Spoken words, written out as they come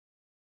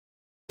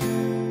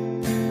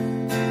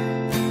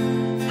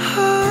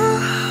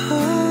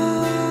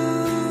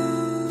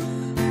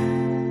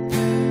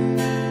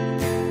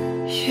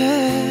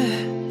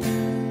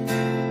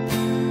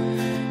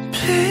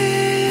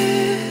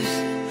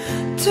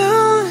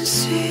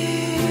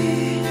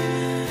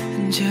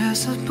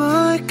was a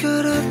boy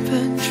caught up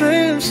in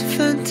dreams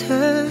and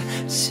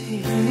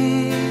fantasies.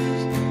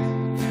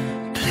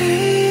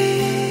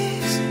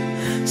 Please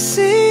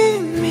see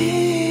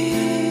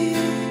me,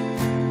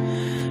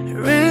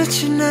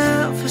 reaching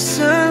out for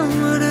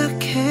someone I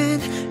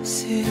can't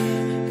see.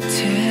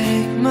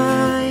 Take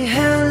my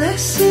hand,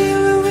 let's see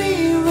where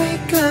we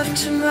wake up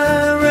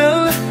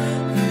tomorrow.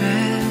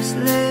 Best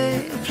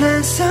lay a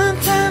plan,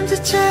 sometimes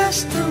it's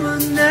just the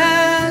one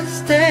night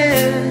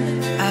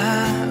stand.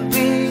 I'll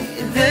be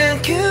there,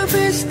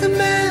 Cupid's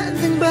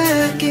demanding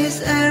back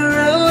his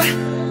arrow.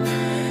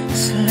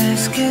 So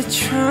let's get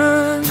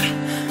drunk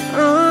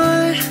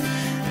on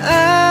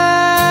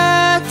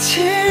our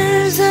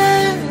tears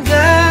and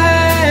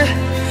God,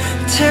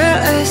 tell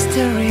us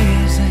the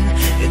reason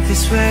you're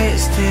this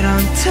wasted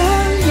on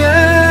time.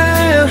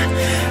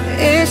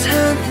 It's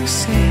hunting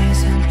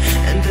season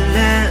and the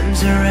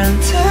lambs are on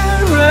the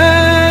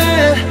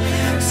run,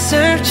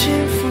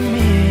 searching for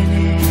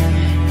meaning.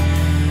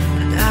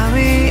 But now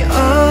we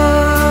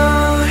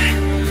all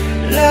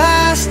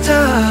lost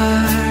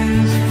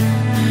stars,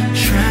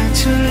 trying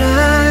to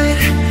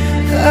light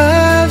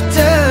up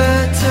the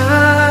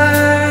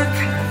dark.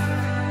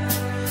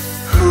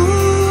 Who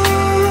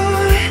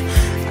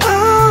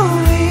are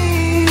we?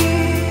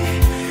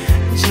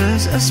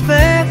 Just a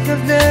speck of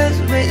dust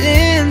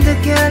within the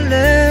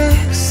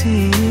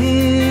galaxy.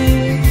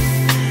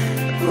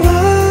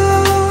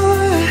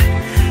 What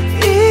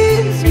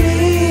is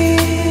me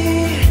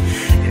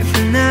if I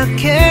not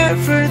care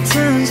for time?